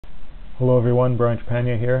Hello everyone, Brian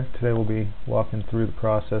Trepanier here. Today we'll be walking through the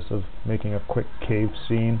process of making a quick cave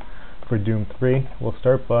scene for Doom 3. We'll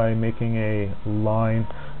start by making a line.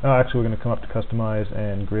 Actually, we're going to come up to Customize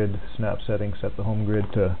and Grid Snap Settings, set the home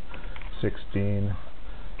grid to 16,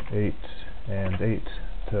 8, and 8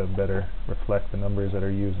 to better reflect the numbers that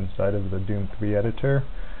are used inside of the Doom 3 editor.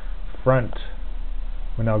 Front,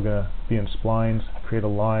 we're now going to be in splines, create a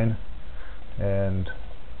line, and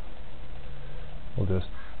we'll just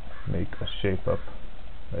make a shape up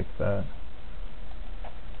like that.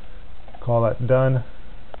 Call that done.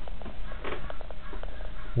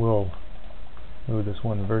 We'll move this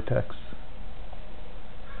one vertex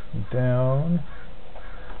down.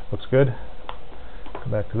 Looks good.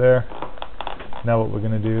 Come back to there. Now what we're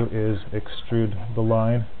going to do is extrude the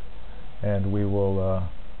line, and we will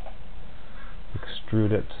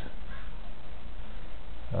extrude it.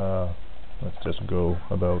 Let's just go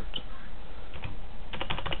about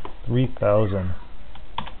 3,000.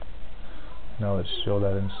 Now let's show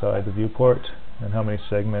that inside the viewport, and how many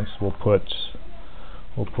segments we'll put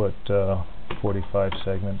 45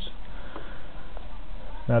 segments.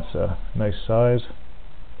 That's a nice size.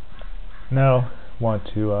 Now want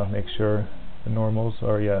to make sure the normals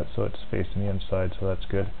are, so it's facing the inside, so that's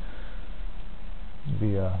good.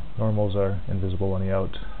 The normals are invisible on the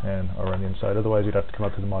out and are on the inside. Otherwise you'd have to come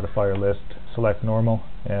up to the modifier list, select normal,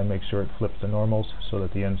 and make sure it flips the normals so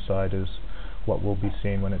that the inside is what will be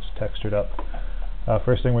seen when it's textured up.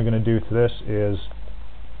 First thing we're going to do to this is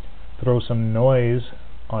throw some noise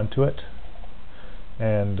onto it,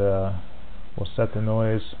 and we'll set the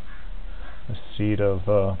noise a seed of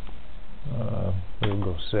we'll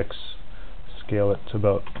go 6, scale it to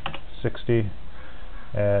about 60,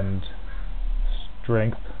 and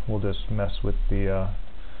strength, we'll just mess with the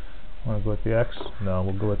want to go with the X? No,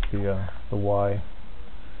 we'll go with the Y.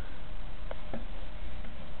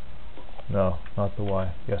 No, not the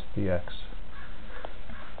Y. Yes, the X.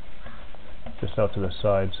 Just out to the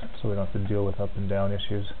sides, so we don't have to deal with up and down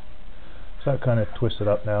issues. So that kind of twists it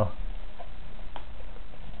up now.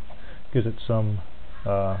 Gives it some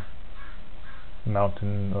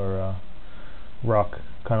mountain or rock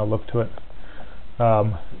kind of look to it.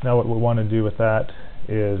 Now what we want to do with that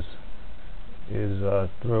is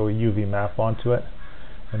throw a UV map onto it,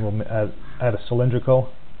 and we'll add a cylindrical,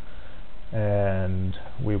 and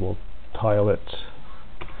we will tile it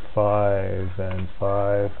 5 and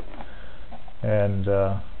 5, and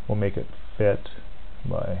we'll make it fit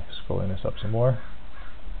by scrolling this up some more.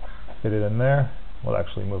 Fit it in there. We'll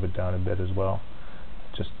actually move it down a bit as well,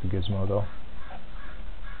 just the gizmo though.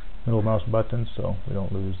 Middle mouse button so we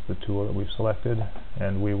don't lose the tool that we've selected,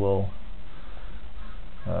 and we will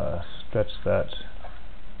stretch that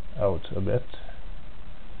out a bit.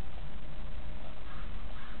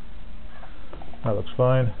 That looks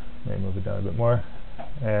fine. Maybe move it down a bit more,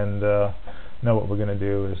 and now what we're going to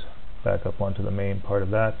do is back up onto the main part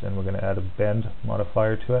of that, and we're going to add a bend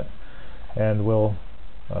modifier to it, and we'll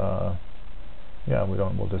we'll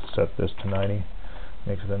just set this to 90.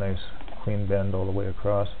 Makes it a nice clean bend all the way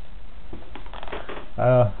across.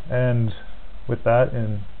 And with that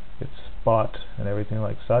in its spot and everything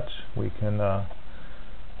like such, we can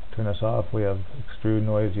turn this off. We have extrude,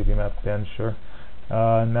 noise, UV map, bend, sure.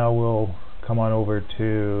 Now we'll come on over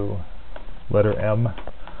to letter M,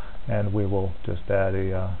 and we will just add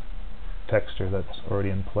a texture that's already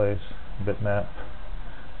in place. Bitmap,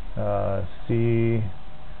 C,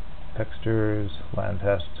 textures, land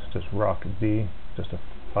test, just rock D, just a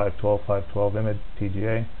 512 image,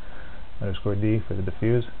 PGA _D for the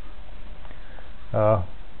diffuse.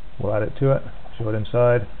 We'll add it to it, show it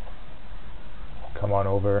inside, come on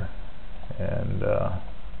over and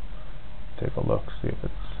take a look, see if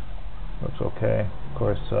it looks okay. Of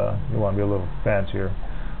course, you want to be a little fancier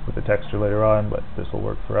with the texture later on, but this will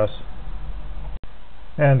work for us.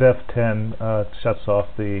 And F10 shuts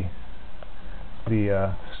off the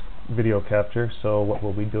video capture, so what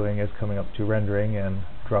we'll be doing is coming up to rendering and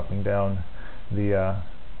dropping down the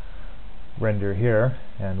render here,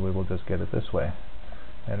 and we will just get it this way,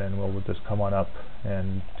 and then we'll just come on up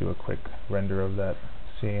and do a quick render of that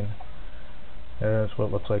scene. There's what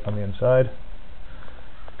it looks like on the inside.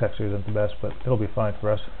 Texture isn't the best, but it'll be fine for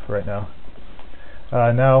us for right now.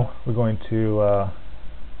 Now we're going to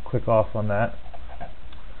click off on that,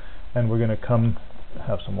 and we're going to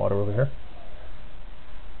have some water over here.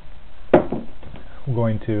 We're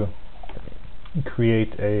going to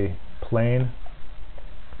create a plane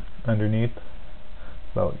underneath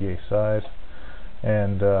about yay size,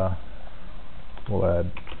 and we'll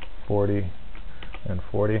add 40 and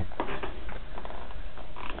 40,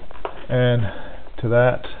 and to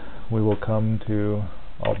that we will come to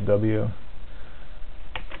Alt W,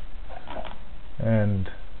 and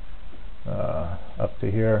up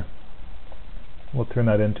to here. We'll turn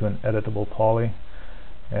that into an editable poly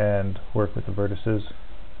and work with the vertices.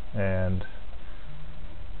 And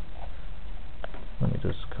let me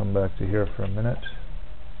just come back to here for a minute.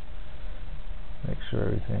 Make sure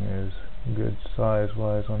everything is good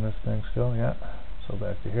size-wise on this thing still. Yeah. So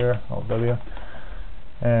back to here, Alt W,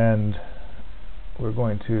 and we're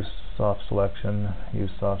going to soft selection.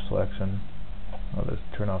 Use soft selection. I'll just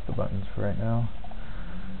turn off the buttons for right now,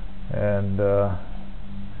 and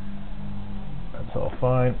that's all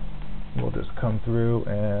fine. We'll just come through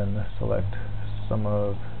and select some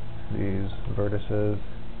of these vertices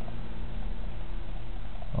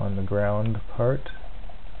on the ground part.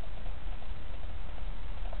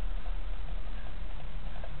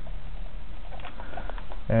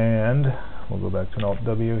 And we'll go back to an Alt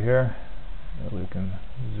W here, and we can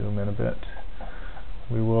zoom in a bit.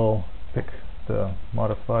 We will pick the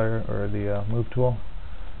modifier or the move tool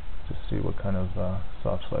to see what kind of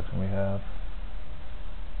soft selection we have.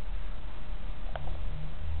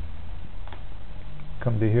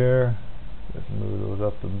 Come to here, just move those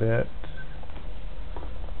up a bit.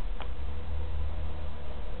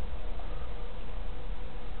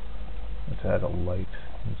 Let's add a light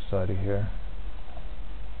inside of here,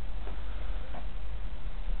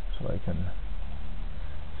 so I can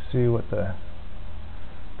see what the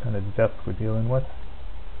kind of depth we're dealing with.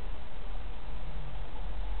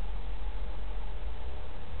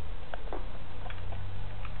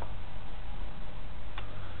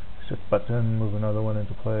 Shift button, move another one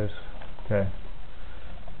into place. Okay,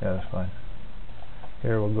 yeah, that's fine.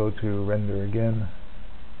 Here we'll go to render again.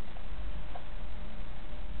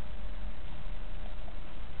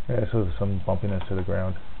 Yeah, so there's some bumpiness to the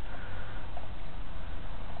ground.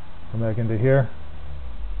 Come back into here.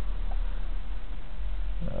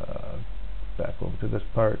 Back over to this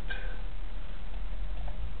part.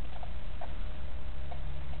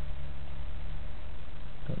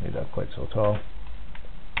 Don't need that quite so tall.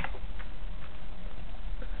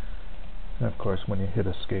 And of course, when you hit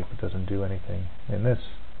escape, it doesn't do anything in this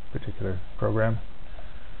particular program.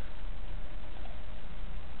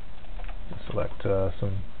 Just select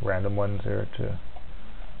some random ones there to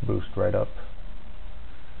boost right up,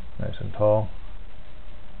 nice and tall.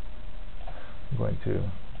 I'm going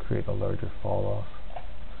to create a larger fall off,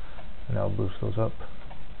 and I'll boost those up.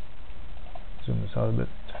 Zoom this out a bit.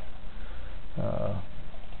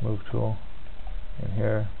 Move tool in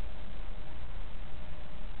here.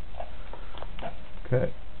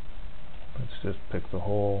 Okay, let's just pick the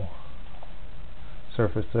whole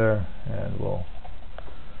surface there, and we'll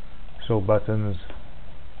show buttons,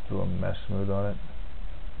 do a mesh smooth on it.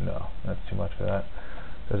 No, that's too much for that.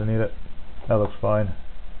 Doesn't need it. That looks fine.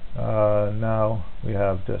 Now we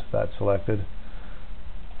have just that selected.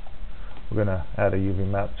 We're going to add a UV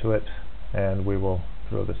map to it, and we will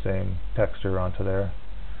throw the same texture onto there.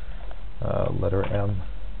 Letter M,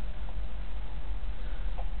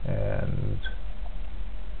 and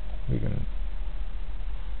we can,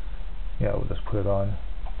 yeah, we'll just put it on.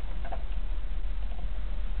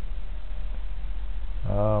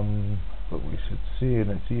 But we should see in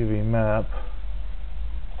its UV map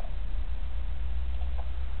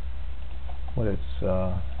what its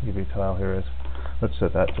UV tile here is. Let's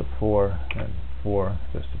set that to 4 and 4,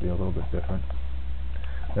 just to be a little bit different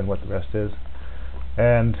than what the rest is.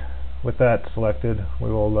 And with that selected, we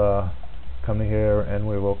will come to here and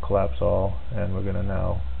we will collapse all, and we're going to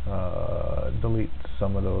now delete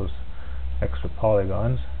some of those extra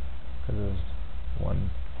polygons, because there's one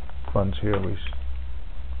bunch here we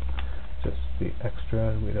just the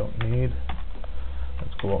extra we don't need.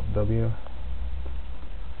 Let's go Alt W.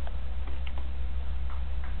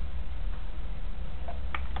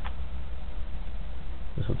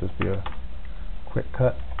 This will just be a quick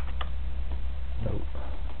cut. Nope.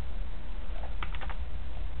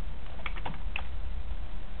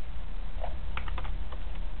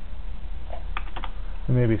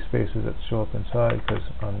 There may be spaces that show up inside because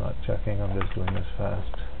I'm not checking, I'm just doing this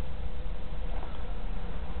fast.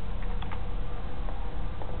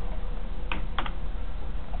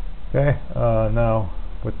 Okay, now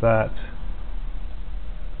with that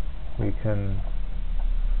we can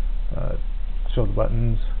show the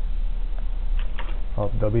buttons,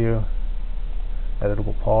 Alt W,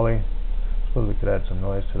 editable poly. Suppose we could add some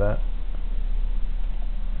noise to that.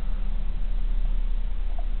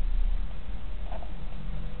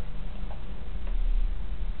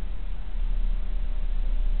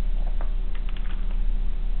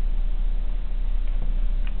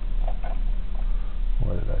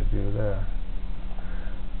 What did I do there?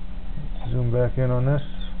 Let's zoom back in on this.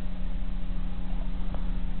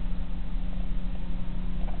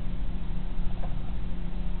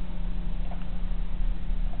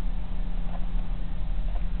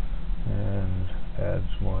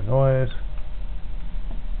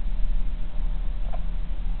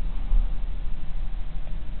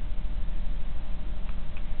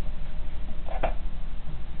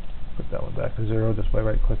 to 0 just by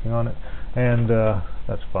right clicking on it, and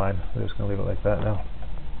that's fine. We're just going to leave it like that now.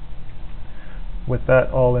 With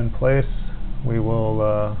that all in place, we will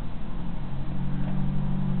go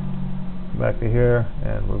back to here,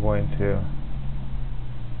 and we're going to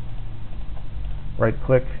right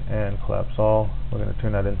click and collapse all. We're going to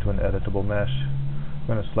turn that into an editable mesh.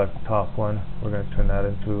 We're going to select the top one. We're going to turn that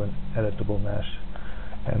into an editable mesh.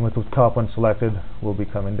 And with the top one selected, we'll be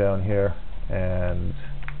coming down here and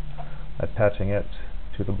attaching it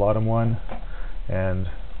to the bottom one, and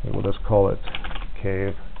we will just call it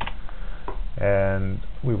cave, and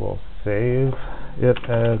we will save it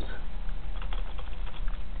as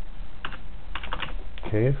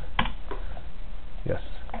cave. Yes.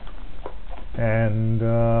 And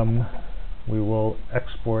we will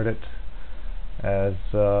export it as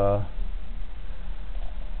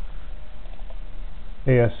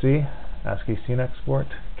ASC, ASCII scene export,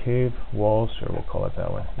 cave, walls, sure, we'll call it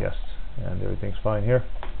that way, yes, and everything's fine here.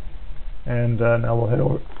 And now we'll head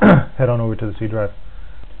over head on over to the C drive.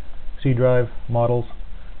 C drive, models,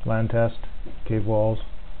 land test, cave walls,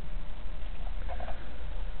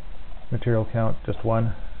 material count, just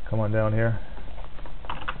 1, come on down here,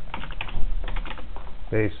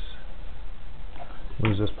 base,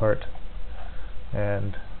 lose this part,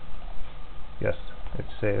 and yes, it's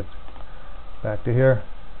saved. Back to here,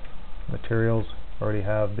 materials, already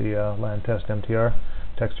have the land test MTR,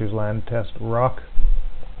 textures land test rock,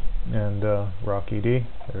 and rock ED,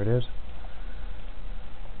 there it is,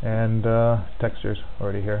 and textures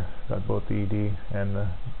already here, got both the ED and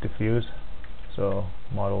the diffuse. So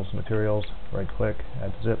models, materials, right click,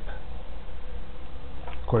 add zip.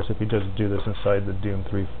 Of course, if you just do this inside the Doom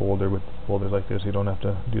 3 folder with folders like this, you don't have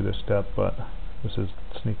to do this step, but this is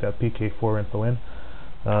sneak that PK4 info in.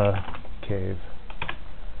 Cave.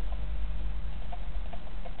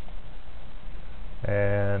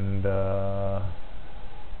 And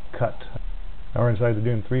cut. Now we're inside the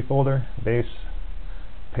Doom 3 folder, base,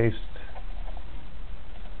 paste,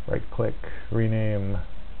 right click, rename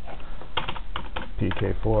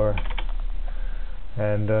PK4,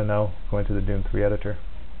 and now go into the Doom 3 editor.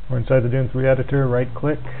 We're inside the Doom 3 editor, right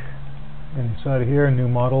click, inside of here, new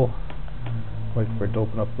model, wait for it to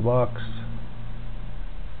open up the box.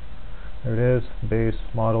 There it is, base,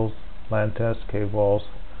 models, land test, cave walls,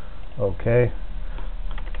 OK.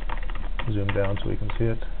 Zoom down so we can see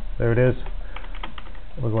it. There it is.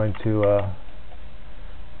 We're going to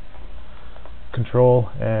control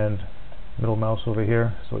and middle mouse over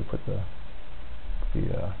here, so we put the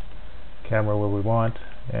camera where we want,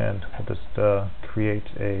 and we'll just create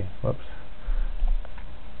a, whoops,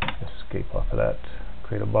 escape off of that,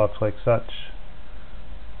 create a box like such,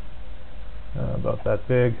 about that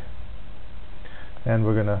big, and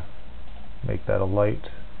we're gonna make that a light,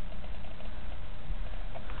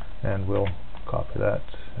 and we'll copy that,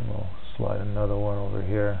 and we'll slide another one over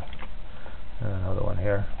here, and another one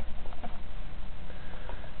here,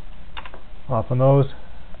 off on those,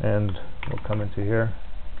 and we'll come into here,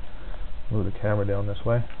 move the camera down this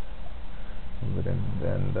way, move it in,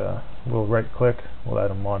 and we'll right click, we'll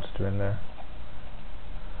add a monster in there,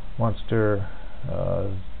 monster,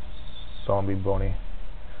 zombie bony,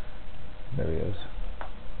 there he is.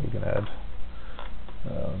 We can add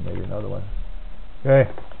maybe another one. Okay,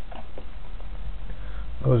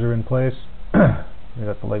 those are in place. We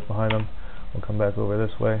got the light behind them. We'll come back over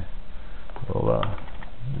this way, we'll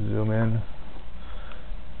zoom in.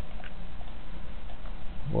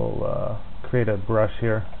 We'll create a brush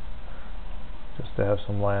here just to have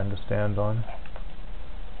some land to stand on.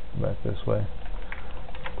 Back this way,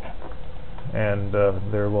 and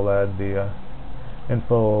there we'll add the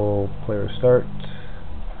info player start.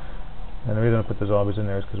 And the reason I put the zombies in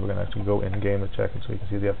there is because we're going to actually go in game to check it, so you can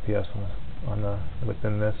see the FPS on the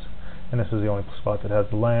within this. And this is the only spot that has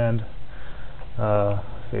the land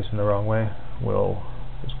facing the wrong way. We'll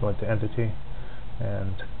just go into entity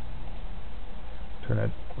and turn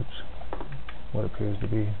it what appears to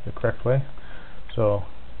be the correct way. So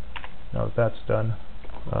now that that's done,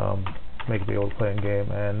 make it be able to play in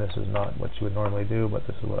game, and this is not what you would normally do, but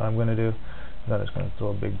this is what I'm going to do. And then it's going to throw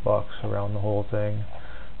a big box around the whole thing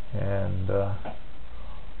and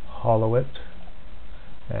hollow it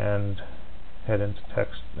and head into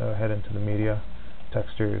text, head into the media,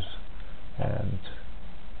 textures, and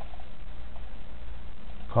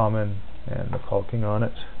common, and the caulking on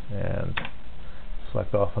it, and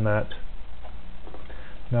select off on that.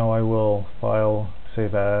 Now I will file,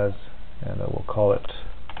 save as, and I will call it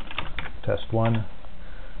test1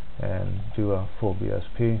 and do a full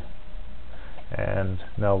BSP. And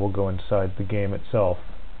now we'll go inside the game itself.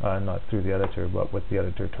 not through the editor, but with the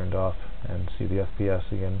editor turned off, and see the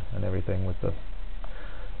FPS again and everything with the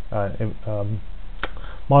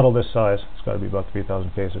model this size. It's got to be about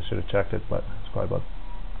 3,000 faces. Should have checked it, but it's probably about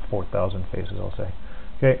 4,000 faces, I'll say.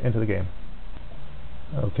 Okay, into the game.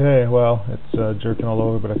 Okay, well, it's jerking all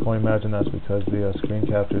over, but I can only imagine that's because the screen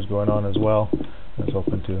capture is going on as well. I was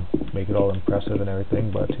hoping to make it all impressive and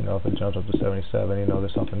everything, but you know, if it jumps up to 77, you know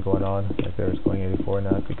there's something going on. Like there, it's going 84 in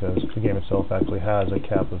that, because the game itself actually has a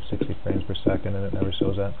cap of 60 frames per second, and it never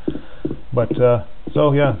shows that. But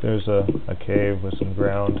so yeah, there's a cave with some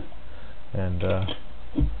ground, and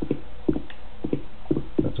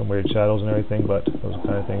got some weird shadows and everything. But those are the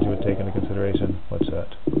kind of things you would take into consideration. What's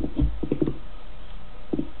that?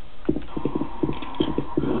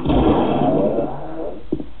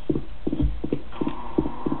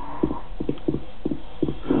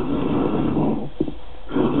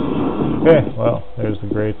 Okay, well, there's the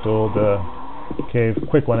great old cave.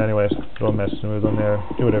 Quick one anyways. Don't mess smooth on there.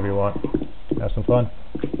 Do whatever you want. Have some fun.